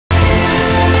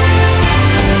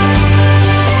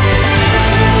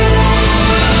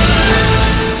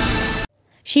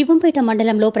శివంపేట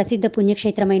మండలంలో ప్రసిద్ధ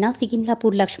పుణ్యక్షేత్రమైన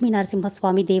సికింద్లాపూర్ లక్ష్మీ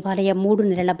నరసింహస్వామి దేవాలయ 3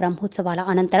 నెలల బ్రహ్మోత్సవాల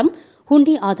అనంతరం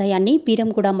హుండీ ఆదాయాన్ని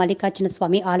బీరంగూడ మల్లికార్జున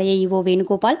స్వామి ఆలయ ఈవో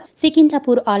వేణుగోపాల్,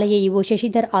 సికింద్లాపూర్ ఆలయ ఈవో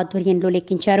శశిధర్ ఆధ్వర్యంలో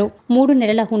లెక్కించారు. 3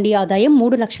 నెలల హుండీ ఆదాయం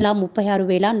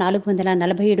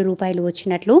 3,36,447 రూపాయలు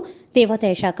వచ్చినట్లు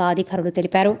దేవాదాయ శాఖ అధికారులు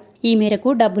తెలిపారు. ఈ మేరకు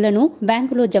డబ్బులను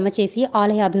బ్యాంకులో జమ చేసి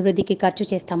ఆలయ అభివృద్ధికి ఖర్చు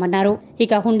చేస్తామన్నారు.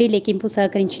 ఇక హుండీ లెక్కింపు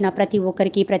సహకరించిన ప్రతి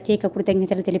ఒక్కరికి ప్రత్యేక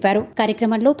కృతజ్ఞతలు తెలిపారు.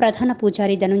 కార్యక్రమంలో ప్రధాన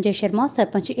పూజారి ధనుంజయ శర్మ,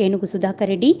 సర్పంచ్ ఏనుగు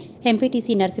సుధాకర్ రెడ్డి,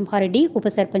 ఎంపీటీసీ నరసింహారెడ్డి, ఉప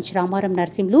సర్పంచ్ రామారం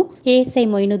నర్సింలు, ఏఎస్ఐ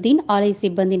మొయినుద్దీన్, ఆలయ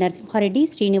సిబ్బంది నరసింహారెడ్డి,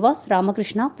 శ్రీనివాస్,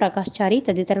 రామకృష్ణ, ప్రకాష్ చారి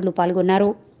తదితరులు పాల్గొన్నారు.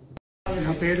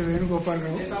 నా పేరు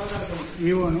వేణుగోపాలరావు,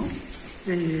 ఈవోను.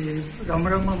 ఈ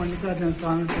రమరమ్మ మల్లికార్జున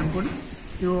స్వామి టెంపుల్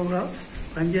ఈవోగా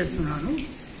పనిచేస్తున్నాను.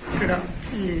 ఇక్కడ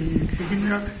ఈ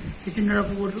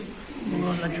సికింద్రాపూర్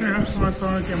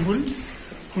లక్ష్మీనరసింహస్వామి టెంపుల్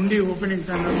హుండీ ఓపెనింగ్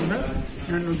సందర్భంగా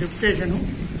నన్ను డిప్యుటేషన్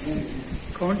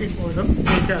కౌంటింగ్ కోసం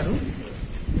చేశారు.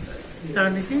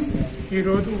 దానికి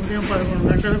ఈరోజు ఉదయం 11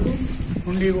 గంటలకు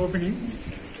హుండీ ఓపెనింగ్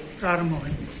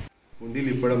ప్రారంభమైంది. హుండీలు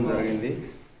ఇప్పడం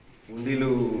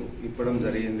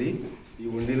జరిగింది. ఈ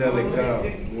హుండీల లెక్క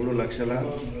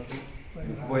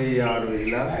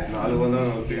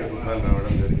 3,36,447 రూపాయలు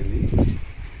రావడం జరిగింది.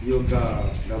 ఈ యొక్క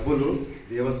డబ్బులు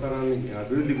దేవస్థానానికి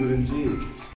అభివృద్ధి గురించి